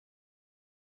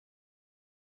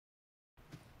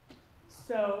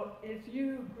So if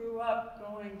you grew up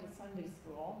going to Sunday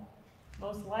school,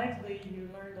 most likely you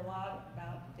learned a lot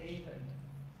about David,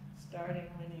 starting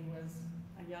when he was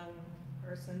a young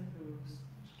person who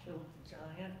killed the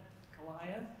giant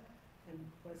Goliath and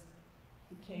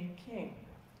became king.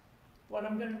 What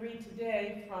I'm going to read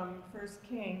today from 1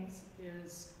 Kings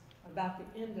is about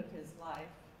the end of his life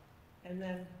and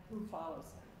then who follows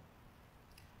him.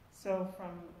 So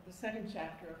from the second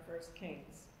chapter of 1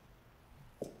 Kings.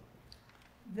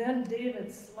 Then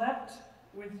David slept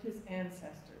with his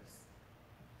ancestors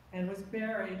and was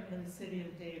buried in the city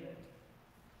of David.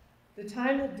 The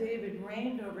time that David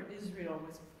reigned over Israel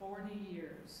was 40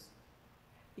 years.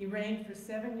 He reigned for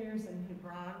 7 years in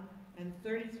Hebron and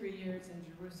 33 years in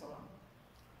Jerusalem.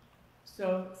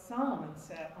 So Solomon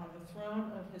sat on the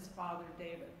throne of his father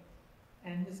David,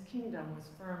 and his kingdom was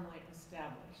firmly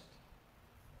established.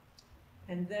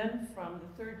 And then from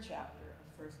the third chapter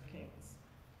of 1 Kings.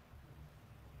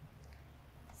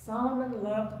 Solomon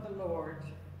loved the Lord,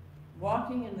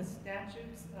 walking in the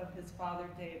statutes of his father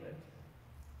David.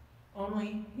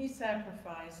 Only he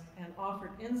sacrificed and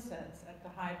offered incense at the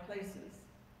high places.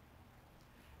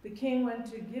 The king went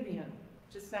to Gibeon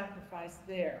to sacrifice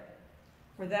there,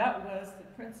 for that was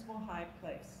the principal high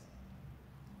place.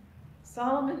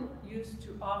 Solomon used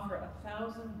to offer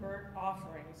 1,000 burnt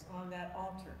offerings on that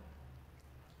altar.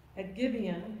 At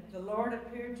Gibeon, the Lord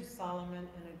appeared to Solomon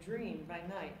in a dream by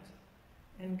night,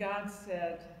 and God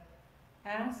said,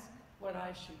 "Ask what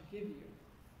I should give you."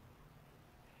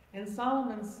 And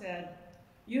Solomon said,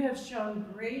 "You have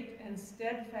shown great and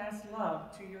steadfast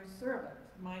love to your servant,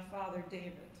 my father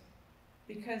David,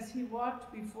 because he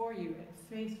walked before you in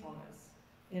faithfulness,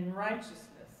 in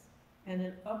righteousness, and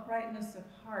in uprightness of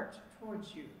heart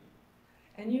towards you.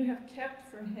 And you have kept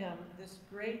for him this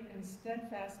great and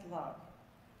steadfast love,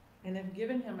 and have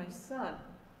given him a son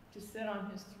to sit on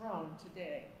his throne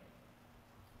today.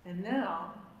 And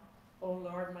now, O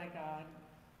Lord my God,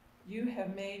 you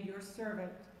have made your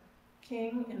servant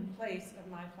king in place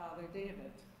of my father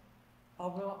David,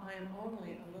 although I am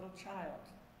only a little child.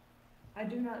 I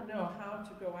do not know how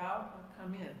to go out or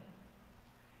come in.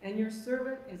 And your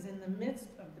servant is in the midst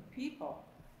of the people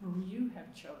whom you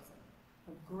have chosen,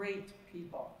 a great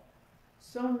people,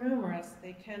 so numerous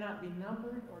they cannot be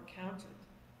numbered or counted.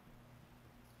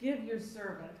 Give your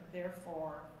servant,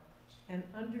 therefore, an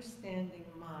understanding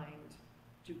mind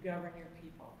to govern your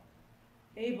people,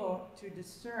 able to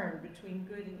discern between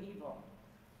good and evil.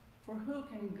 For who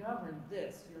can govern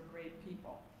this, your great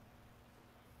people?"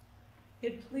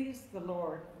 It pleased the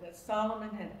Lord that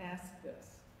Solomon had asked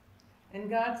this. And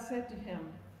God said to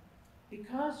him,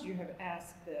 "Because you have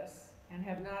asked this, and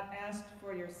have not asked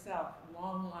for yourself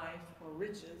long life or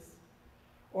riches,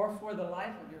 or for the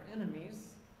life of your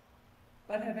enemies,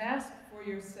 but have asked for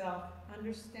yourself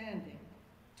understanding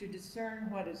to discern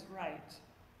what is right,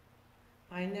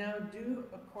 I now do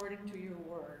according to your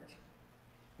word.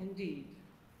 Indeed,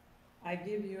 I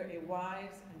give you a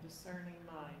wise and discerning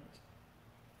mind.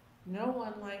 No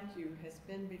one like you has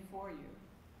been before you,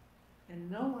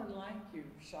 and no one like you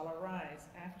shall arise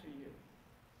after you.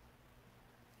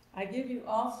 I give you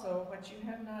also what you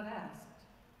have not asked,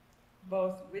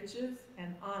 both riches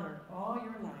and honor all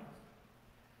your life.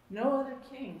 No other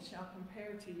king shall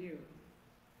compare to you.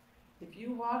 If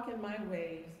you walk in my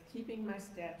ways, keeping my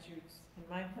statutes and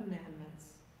my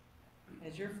commandments,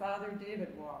 as your father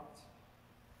David walked,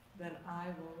 then I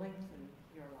will lengthen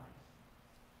your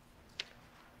life."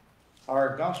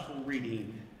 Our gospel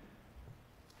reading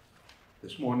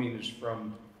this morning is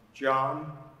from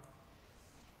John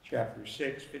chapter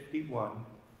 6, 51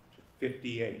 to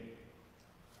 58.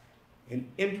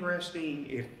 An interesting,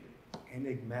 if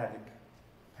enigmatic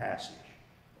passage,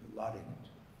 a lot in it.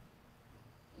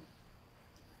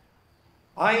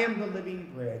 I am the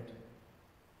living bread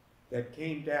that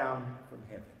came down from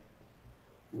heaven.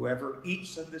 Whoever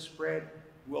eats of this bread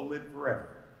will live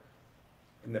forever.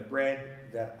 And the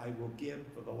bread that I will give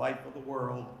for the life of the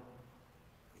world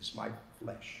is my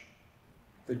flesh.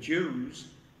 The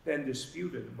Jews then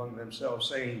disputed among themselves,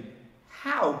 saying,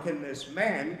 "How can this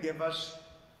man give us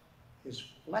his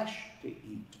flesh to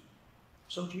eat?"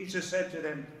 So Jesus said to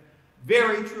them,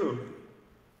 "Very truly,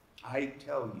 I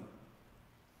tell you,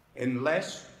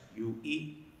 unless you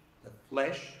eat the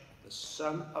flesh of the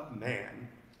Son of Man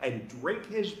and drink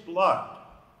his blood,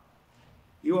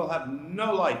 you will have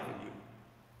no life in you.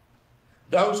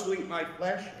 Those who eat my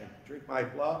flesh and drink my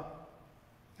blood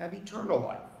have eternal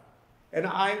life, and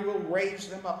I will raise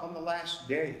them up on the last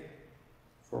day.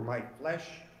 For my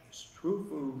flesh is true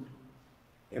food,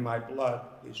 and my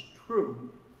blood is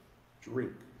true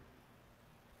drink.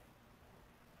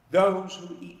 Those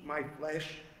who eat my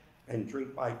flesh and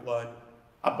drink my blood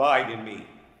abide in me,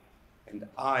 and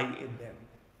I in them.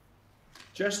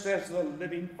 Just as the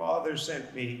living Father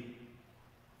sent me,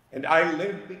 and I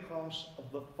live because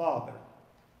of the Father,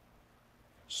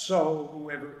 so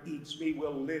whoever eats me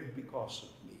will live because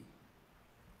of me.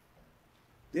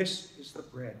 This is the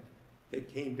bread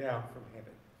that came down from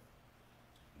heaven,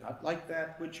 not like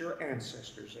that which your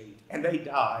ancestors ate, and they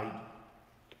died,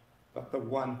 but the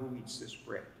one who eats this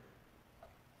bread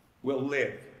will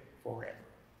live forever.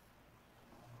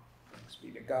 Thanks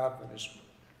be to God for this word.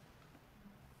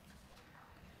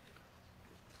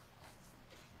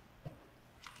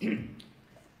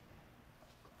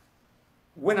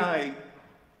 When I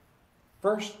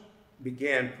first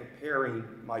began preparing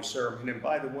my sermon, and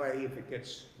by the way, if it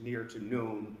gets near to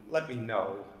noon, let me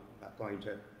know. I'm not going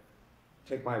to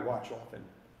take my watch off and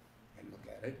look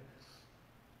at it.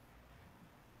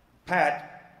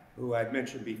 Pat, who I've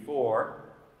mentioned before,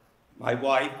 my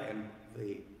wife and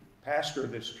the pastor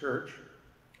of this church,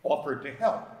 offered to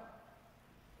help.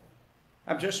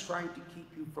 I'm just trying to keep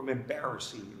you from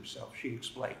embarrassing yourself, she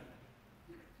explained.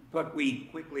 But we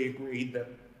quickly agreed that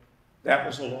that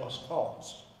was a lost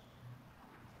cause.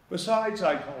 Besides,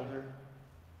 I told her,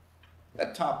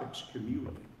 that topic's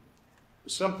community,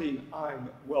 something I'm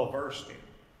well versed in.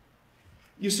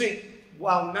 You see,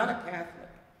 while not a Catholic,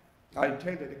 I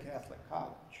attended a Catholic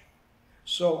college,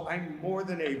 so I'm more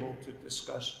than able to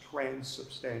discuss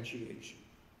transubstantiation,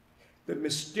 the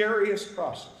mysterious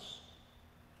process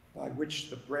by which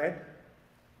the bread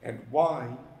and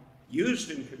wine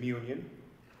used in communion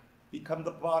become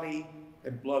the body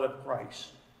and blood of Christ.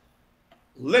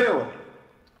 Literally,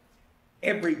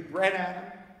 every bread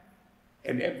atom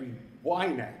and every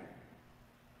wine atom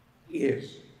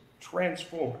is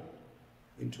transformed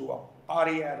into a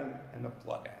body atom and a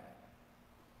blood atom.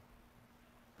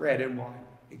 Bread and wine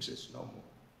exist no more.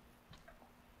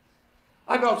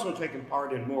 I've also taken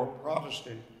part in more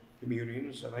Protestant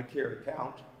communions than I care to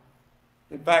count.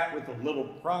 In fact, with a little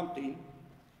prompting,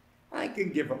 I can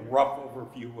give a rough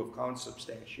overview of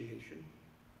consubstantiation,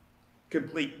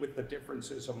 complete with the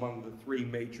differences among the three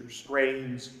major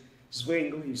strains,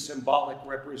 Zwingli's symbolic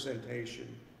representation,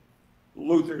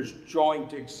 Luther's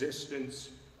joint existence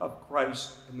of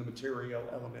Christ and the material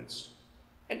elements,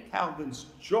 and Calvin's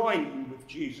joining with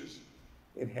Jesus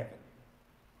in heaven.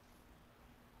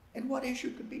 And what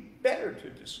issue could be better to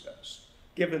discuss,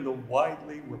 given the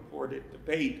widely reported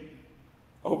debate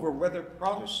over whether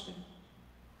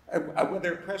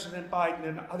whether President Biden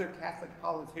and other Catholic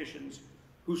politicians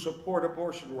who support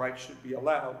abortion rights should be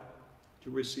allowed to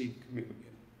receive communion.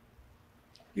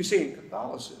 You see, in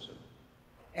Catholicism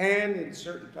and in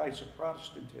certain types of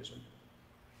Protestantism,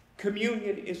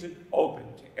 communion isn't open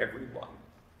to everyone.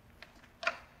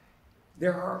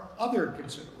 There are other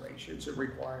considerations and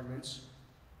requirements,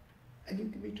 and you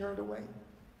can be turned away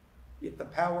if the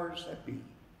powers that be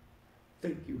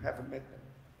think you haven't met them.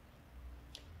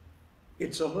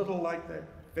 It's a little like that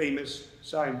famous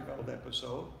Seinfeld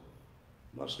episode.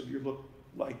 Most of you look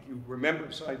like you remember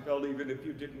Seinfeld even if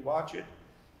you didn't watch it.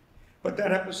 But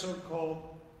that episode called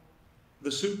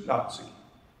The Soup Nazi.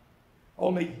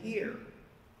 Only here,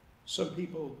 some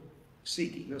people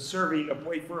seeking a serving of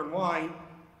wafer and wine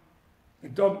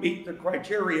and don't meet the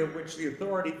criteria which the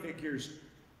authority figures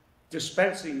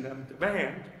dispensing them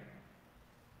demand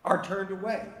are turned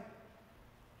away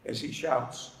as he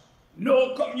shouts,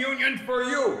 "No communion for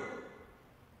you!"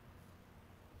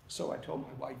 So I told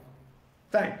my wife,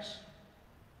 "Thanks,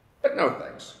 but no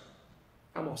thanks.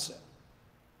 I'm all set."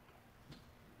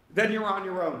 "Then you're on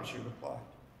your own," she replied.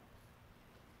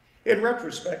 In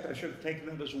retrospect, I should have taken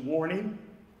it as a warning.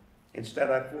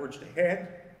 Instead, I forged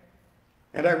ahead,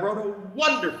 and I wrote a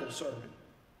wonderful sermon.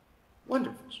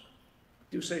 Wonderful sermon.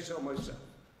 Do say so myself.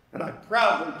 And I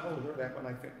proudly told her that when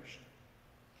I finished.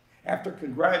 After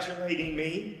congratulating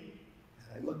me,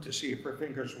 I looked to see if her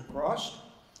fingers were crossed,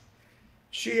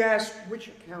 she asked which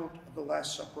account of the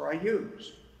Last Supper I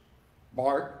used.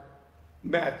 Mark,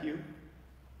 Matthew,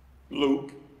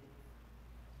 Luke,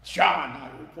 John, I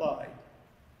replied.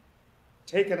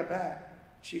 Taken aback,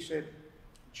 she said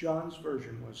John's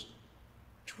version was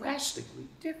drastically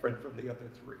different from the other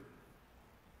three.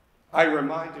 I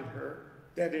reminded her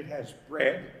that it has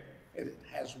bread and it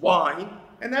has wine,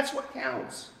 and that's what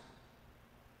counts.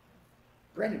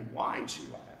 Bread and wine, she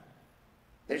laughed.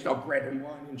 There's no bread and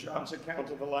wine in John's account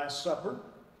of the Last Supper.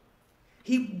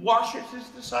 He washes his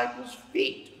disciples'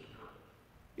 feet.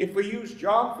 If we use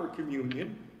John for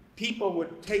communion, people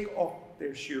would take off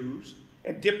their shoes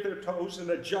and dip their toes in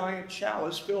a giant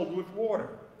chalice filled with water.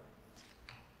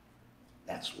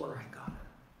 That's where I got her.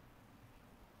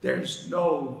 There's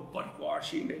no foot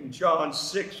washing in John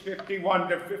 6:51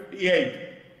 to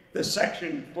 58. The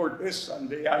section for this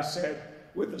Sunday, I said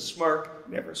with a smirk,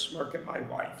 never smirk at my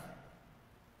wife.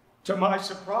 To my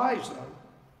surprise, though,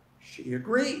 she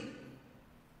agreed.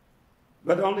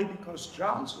 But only because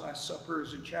John's Last Supper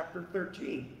is in chapter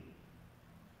 13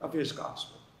 of his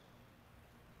gospel.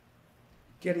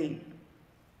 Getting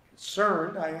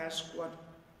concerned, I asked what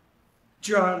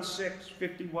John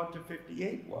 6:51 to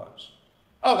 58 was.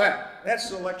 Oh, that's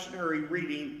the lectionary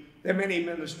reading that many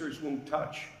ministers won't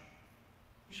touch,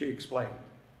 she explained.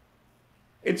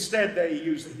 Instead, they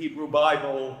use the Hebrew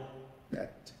Bible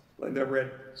that Linda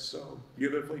read so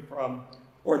beautifully from,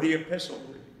 or the epistle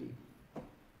reading.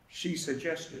 She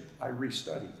suggested I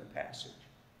restudy the passage.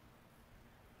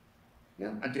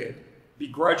 Yeah, I did,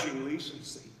 begrudgingly,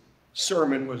 since the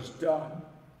sermon was done.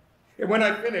 And when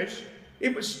I finished,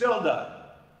 it was still done,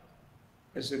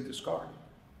 as if discarded.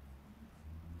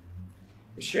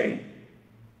 A shame.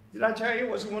 Did I tell you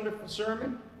it was a wonderful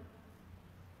sermon?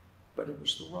 But it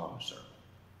was the wrong sermon.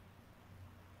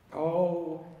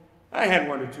 Oh, I had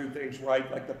one or two things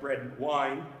right, like the bread and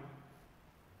wine.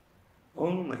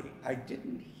 Only I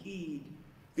didn't heed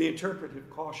the interpretive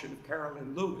caution of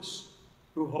Carolyn Lewis,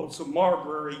 who holds the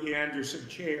Marbury E. Anderson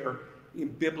Chair in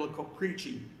Biblical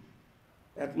Preaching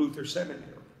at Luther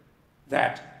Seminary,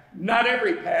 that not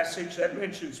every passage that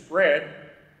mentions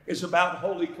bread is about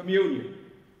Holy Communion.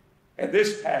 And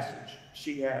this passage,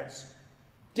 she adds,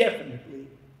 definitely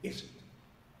isn't.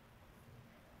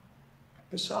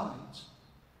 Besides,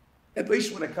 at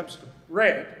least when it comes to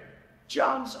bread,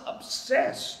 John's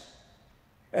obsessed.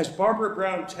 As Barbara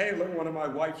Brown Taylor, one of my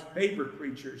wife's favorite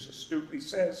preachers, astutely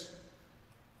says,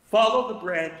 follow the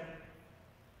bread,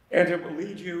 and it will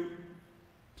lead you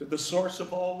to the source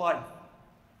of all life.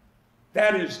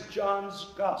 That is John's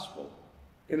gospel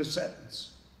in a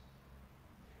sentence.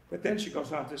 But then she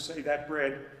goes on to say that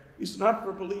bread is not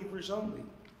for believers only,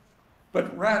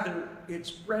 but rather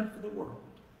it's bread for the world,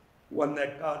 one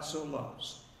that God so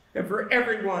loves, and for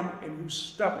everyone in whose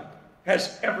stomach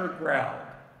has ever growled.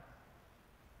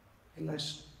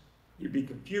 Unless you be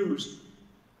confused,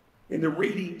 in the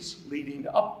readings leading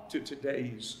up to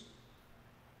today's,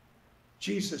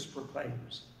 Jesus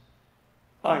proclaims,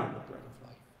 I am the bread of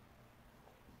life.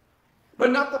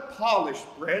 But not the polished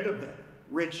bread of the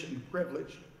rich and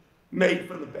privileged, made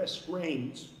from the best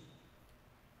grains.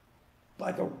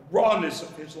 By the rawness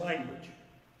of his language,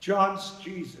 John's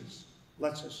Jesus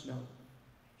lets us know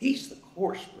he's the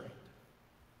coarse bread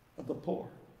of the poor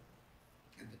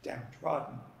and the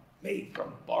downtrodden, made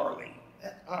from barley.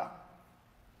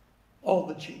 All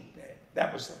the cheap bread.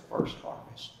 That was the first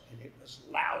harvest, and it was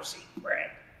lousy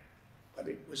bread, but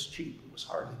it was cheap. It was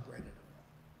hardly bread at all.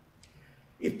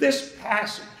 If this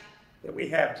passage that we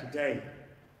have today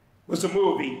was a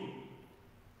movie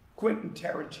Quentin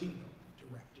Tarantino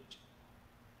directed,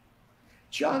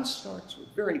 John starts with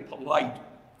very polite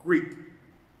Greek,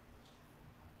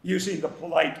 using the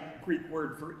polite Greek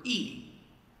word for eating,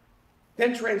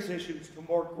 then transitions to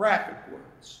more graphic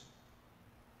words,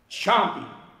 chomping,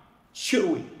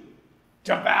 chewing,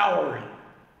 devouring.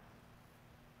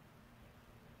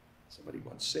 Somebody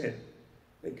once said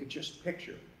they could just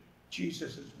picture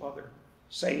Jesus' mother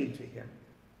saying to him,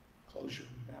 close your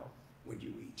mouth when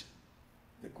you eat.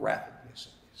 The graphicness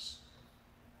of this.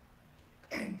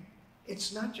 And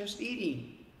it's not just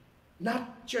eating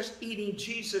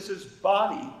Jesus'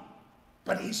 body,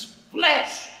 but his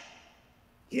flesh,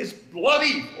 his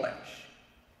bloody flesh.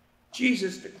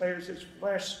 Jesus declares his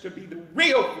flesh to be the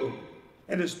real food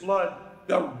and his blood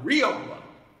the real blood,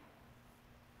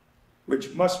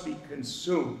 which must be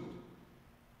consumed,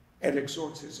 and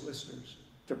exhorts his listeners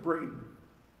to bring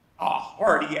a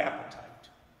hearty appetite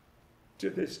to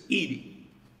this eating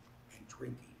and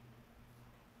drinking.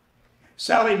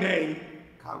 Sally May,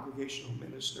 congregational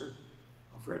minister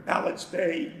over at Ballard's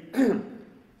Bay,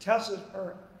 tells us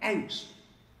her angst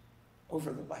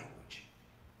over the language.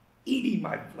 Eating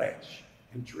my flesh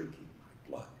and drinking my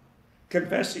blood.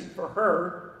 Confessing for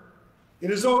her, it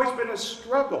has always been a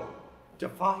struggle to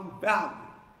find value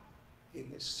in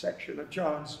this section of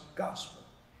John's gospel.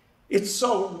 It's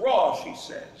so raw, she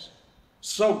says,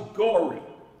 so gory,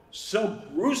 so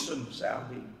gruesome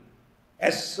sounding,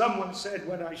 as someone said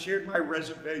when I shared my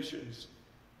reservations,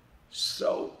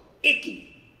 so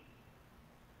icky.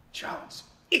 John's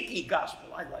icky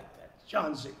gospel, I like that.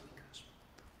 John's icky gospel.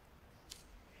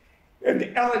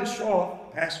 And Ellen Shaw,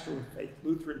 pastor of Faith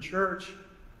Lutheran Church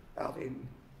out in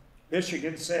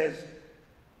Michigan, says,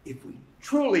 if we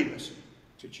truly listen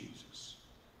to Jesus,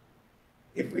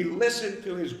 if we listen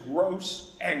to his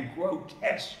gross and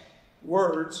grotesque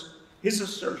words, his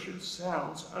assertion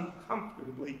sounds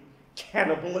uncomfortably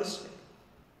cannibalistic.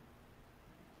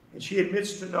 And she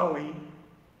admits to knowing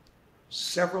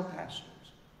several pastors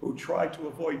who tried to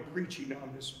avoid preaching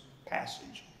on this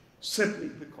passage simply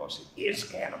because it is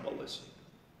cannibalistic.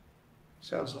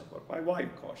 Sounds like what my wife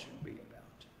cautioned me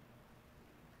about.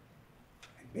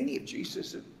 And many of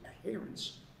Jesus'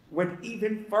 adherents went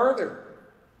even further,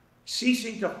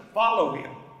 ceasing to follow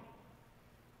him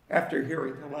after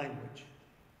hearing the language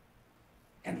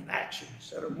and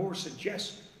actions that are more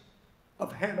suggestive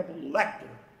of Hannibal Lecter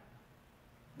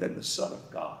than the Son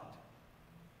of God.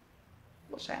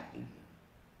 What's happening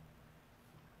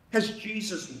here? Has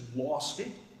Jesus lost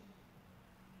it?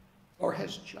 Or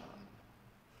has John?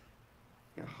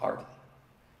 Hardly.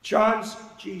 John's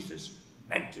Jesus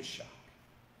meant to shock.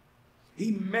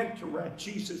 He meant to wrap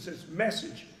Jesus'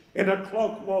 message in a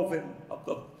cloak woven of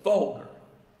the vulgar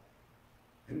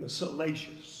and the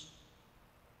salacious.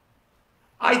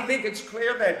 I think it's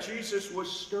clear that Jesus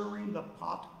was stirring the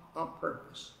pot on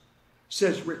purpose,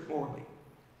 says Rick Morley,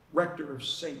 rector of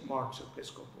St. Mark's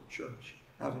Episcopal Church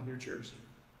out in New Jersey.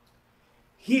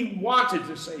 He wanted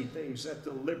to say things that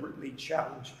deliberately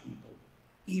challenged people,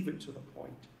 even to the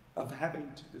point of having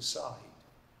to decide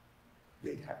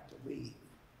they'd have to leave.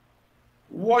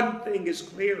 One thing is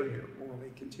clear here,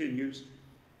 Morley continues.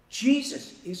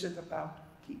 Jesus isn't about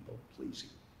people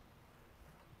pleasing.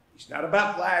 He's not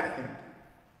about glad-handing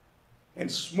and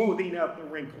smoothing out the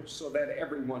wrinkles so that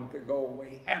everyone could go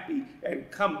away happy and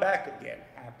come back again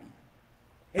happy.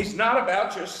 He's not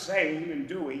about just saying and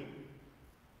doing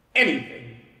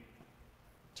anything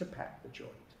to pack the joint.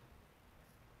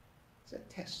 It's a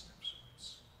test of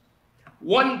sorts.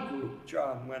 One group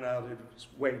John went out of his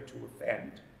way to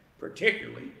offend,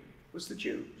 particularly, was the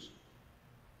Jews.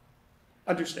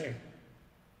 Understand,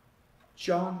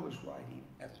 John was writing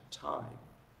at a time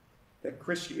that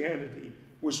Christianity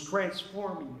was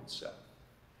transforming itself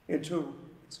into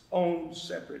its own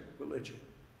separate religion,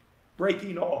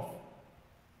 breaking off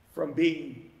from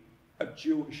being a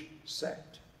Jewish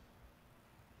sect.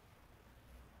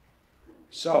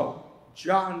 So,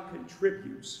 John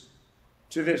contributes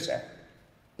to this effort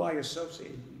by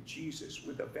associating Jesus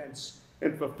with events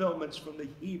and fulfillments from the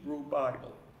Hebrew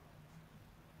Bible.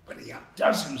 But he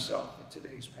outdoes himself in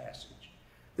today's passage.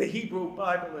 The Hebrew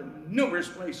Bible in numerous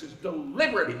places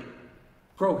deliberately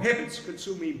prohibits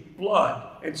consuming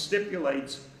blood and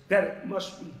stipulates that it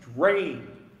must be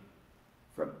drained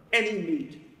from any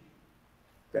meat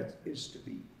that is to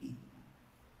be eaten.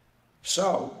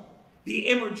 So, the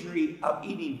imagery of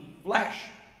eating flesh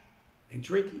and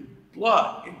drinking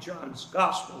blood in John's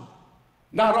gospel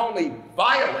not only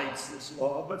violates this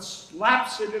law, but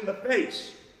slaps it in the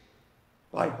face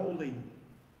by holding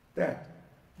that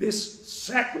this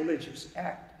sacrilegious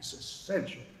act is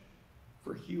essential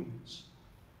for humans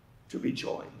to be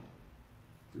joined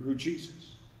through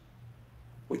Jesus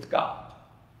with God.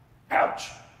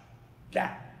 Ouch!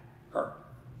 That hurt.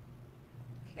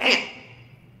 And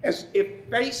as if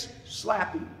face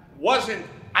slapping wasn't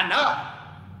enough,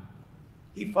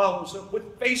 he follows up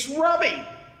with face rubbing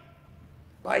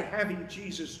by having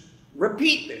Jesus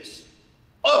repeat this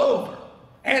over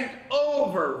and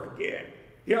over again.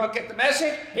 You don't get the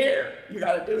message? Here, you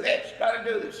got to do this, got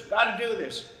to do this, got to do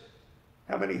this.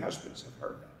 How many husbands have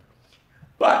heard that?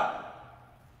 But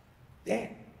then,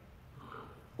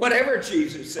 whatever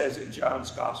Jesus says in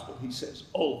John's gospel, he says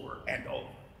over and over,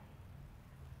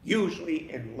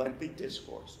 usually in lengthy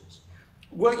discourses.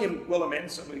 William Willimon,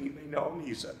 some of you may know him,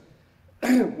 he's a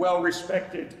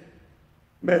well-respected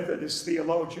Methodist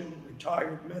theologian,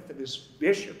 retired Methodist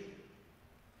bishop,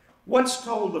 once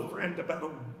told a friend about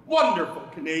a wonderful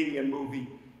Canadian movie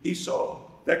he saw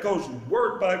that goes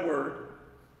word by word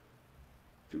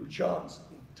through John's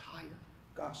entire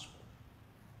gospel.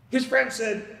 His friend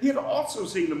said he had also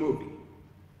seen the movie.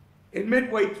 And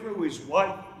midway through, his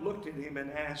wife looked at him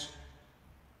and asked,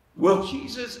 "Will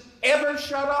Jesus ever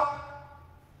shut up?"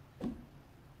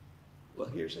 Well,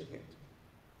 here's a hint.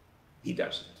 He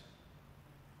doesn't.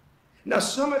 Now,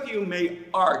 some of you may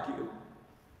argue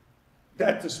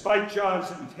that despite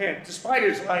John's intent, despite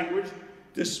his language,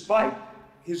 despite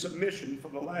his omission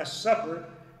from the Last Supper,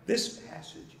 this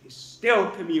passage is still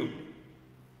communion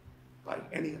by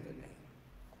any other name.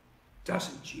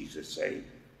 Doesn't Jesus say,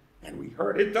 and we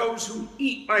heard it, those who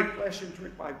eat my flesh and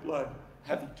drink my blood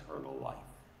have eternal life,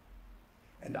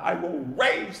 and I will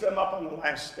raise them up on the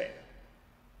last day?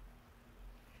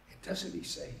 And doesn't he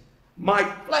say, my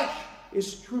flesh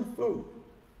is true food,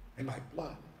 and my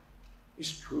blood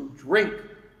is true drink?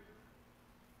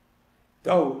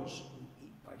 Those who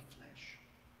eat my flesh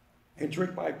and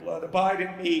drink my blood abide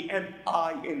in me, and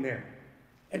I in them.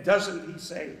 And doesn't he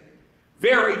say,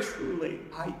 very truly,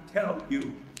 I tell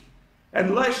you,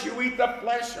 unless you eat the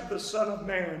flesh of the Son of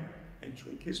Man and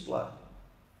drink his blood,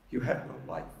 you have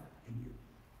no life in you.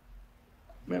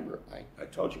 Remember, I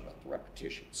told you about the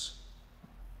repetitions.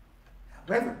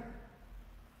 However,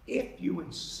 if you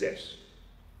insist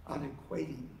on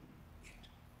equating it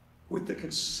with the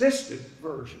consistent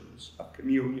versions of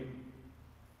communion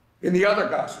in the other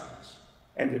Gospels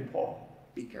and in Paul,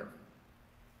 be careful.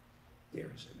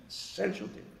 There is an essential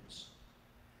difference.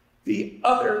 The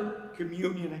other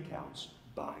communion accounts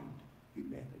bind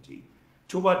humanity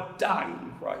to a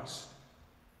dying Christ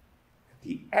at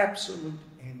the absolute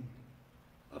end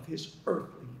of his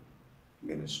earthly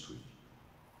ministry.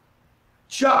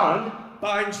 John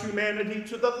binds humanity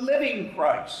to the living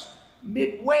Christ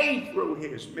midway through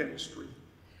his ministry.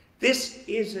 This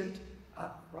isn't a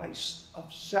Christ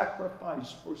of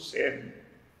sacrifice for sin.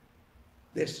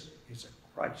 This is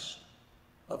a Christ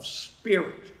of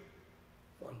spirit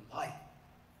for life.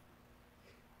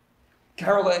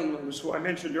 Carol Anglers, who I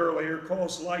mentioned earlier,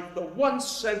 calls life the one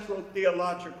central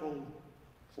theological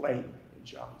claim in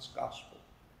John's gospel.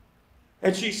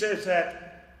 And she says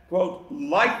that, quote,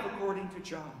 life according to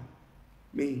John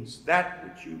means that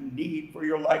which you need for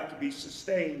your life to be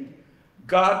sustained,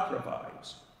 God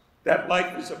provides. That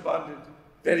life is abundant,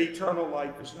 that eternal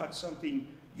life is not something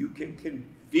you can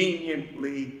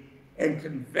conveniently and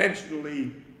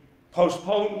conventionally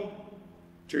postpone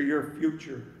to your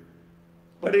future,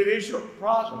 but it is your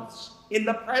promise in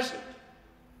the present,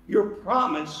 your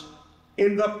promise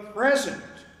in the present,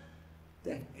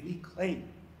 that any claim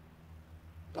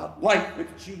about life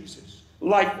with Jesus,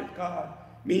 life with God,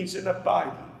 means an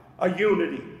abiding, a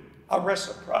unity, a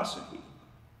reciprocity,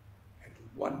 and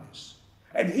oneness.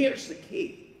 And here's the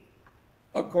key,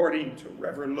 according to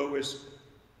Reverend Lewis,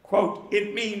 quote,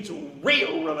 it means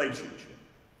real relationship,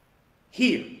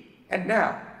 here and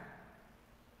now.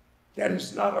 That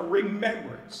is not a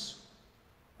remembrance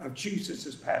of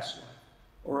Jesus' past life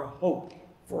or a hope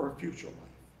for a future life,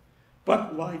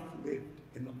 but life lived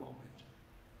in the moment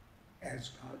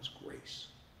as God's grace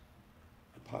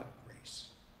upon grace.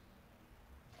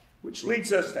 Which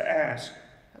leads us to ask,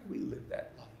 how do we live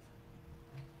that life?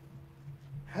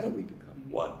 How do we become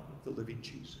one with the living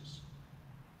Jesus?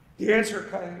 The answer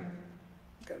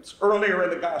comes earlier in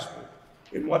the gospel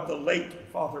in what the late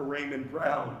Father Raymond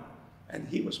Brown, and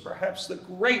he was perhaps the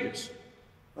greatest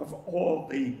of all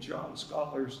the John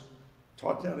scholars,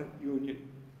 taught down at Union,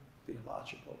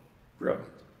 theological, brilliant,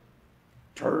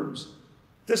 terms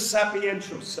the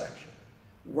sapiential section,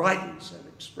 writings that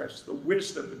express the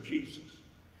wisdom of Jesus,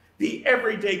 the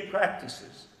everyday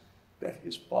practices that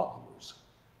his followers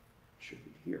should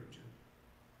adhere to.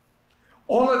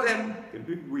 All of them can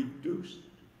be reduced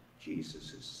to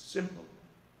Jesus' simple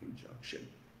injunction: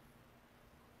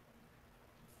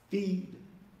 feed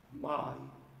my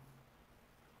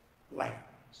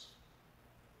lambs.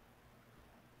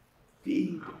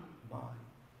 Feed my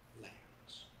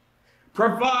lambs.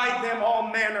 Provide them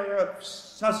all manner of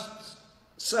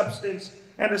substance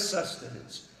and a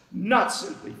sustenance, not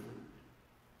simply food.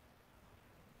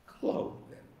 Clothe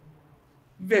them,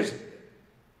 visit them,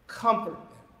 comfort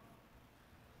them,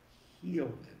 heal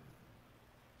them,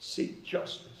 seek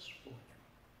justice for them.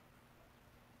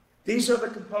 These are the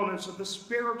components of the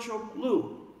spiritual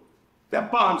glue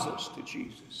that bonds us to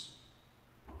Jesus,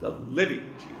 the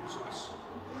living Jesus.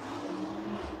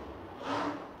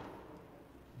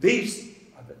 These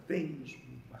are the things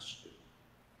we must do,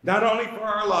 not only for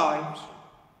our lives,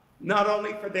 not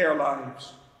only for their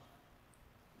lives,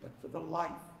 but for the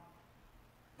life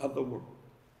of the world.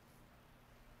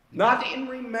 Not in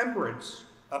remembrance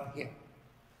of him,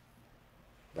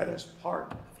 but as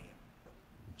part of him,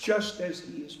 just as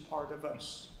he is part of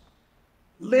us.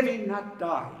 Living, not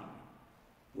dying,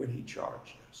 when he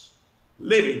charged us.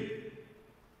 Living,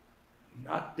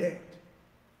 not dead,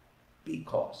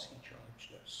 because he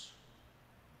charged us.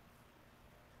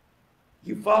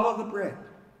 You follow the bread,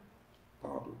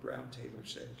 Barbara Brown Taylor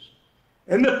says,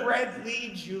 and the bread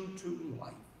leads you to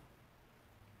life.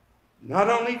 Not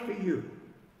only for you,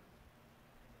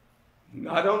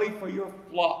 not only for your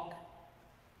flock,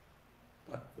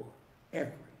 but for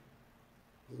every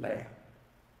lamb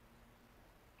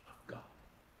of God.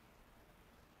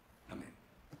 Amen.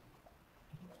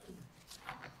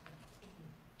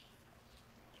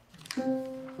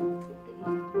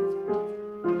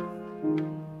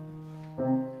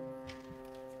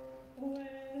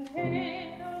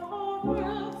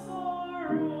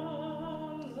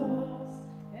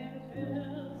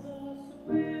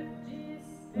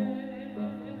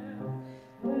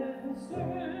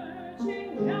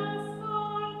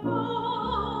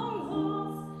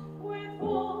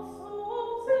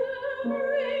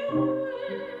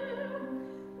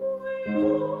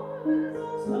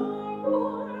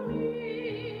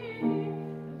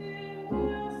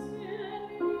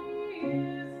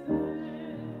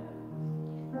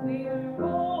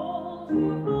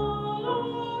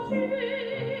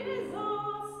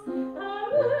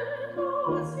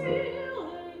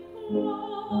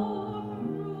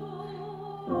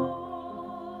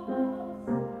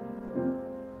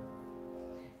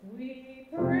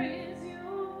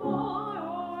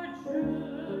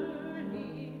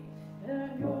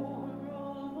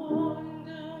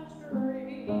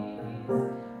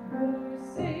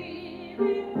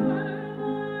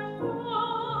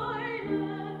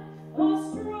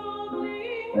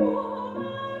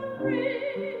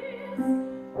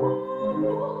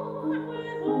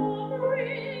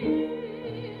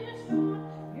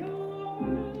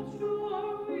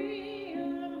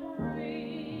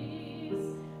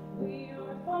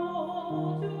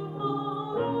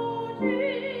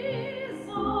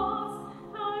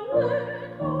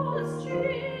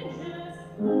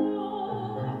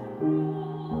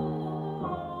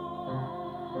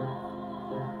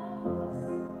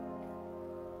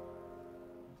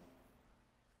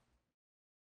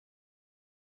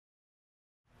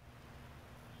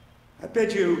 I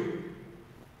bid you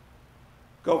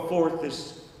go forth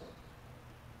this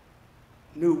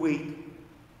new week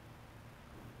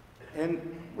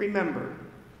and remember,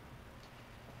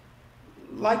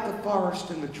 like the forest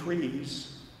and the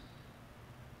trees,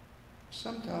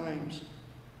 sometimes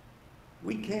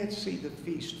we can't see the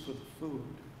feast for the food.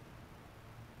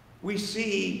 We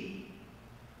see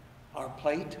our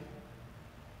plate,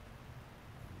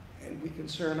 and we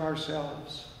concern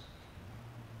ourselves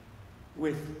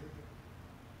with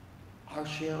our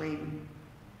sharing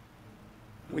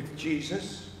with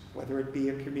Jesus, whether it be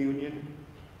a communion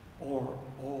or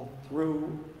all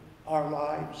through our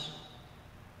lives,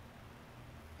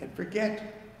 and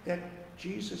forget that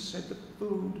Jesus said the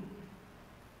food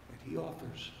that he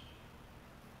offers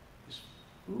is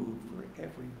food for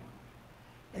everyone,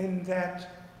 and that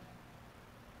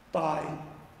by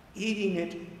eating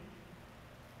it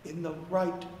in the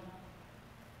right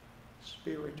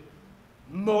spirit,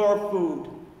 more food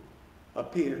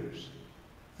appears.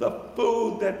 The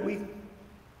food that we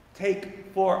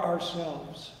take for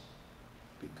ourselves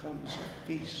becomes a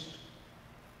feast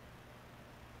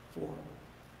for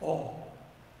all.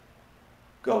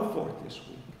 Go forth this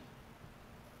week.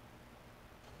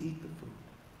 Eat the food.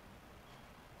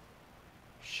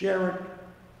 Share it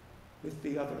with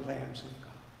the other lambs of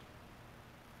God,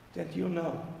 that you'll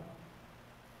know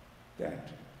that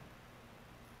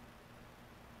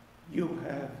you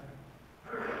have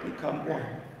become one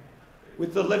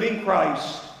with the living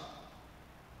Christ,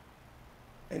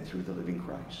 and through the living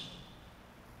Christ,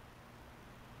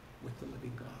 with the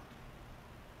living God.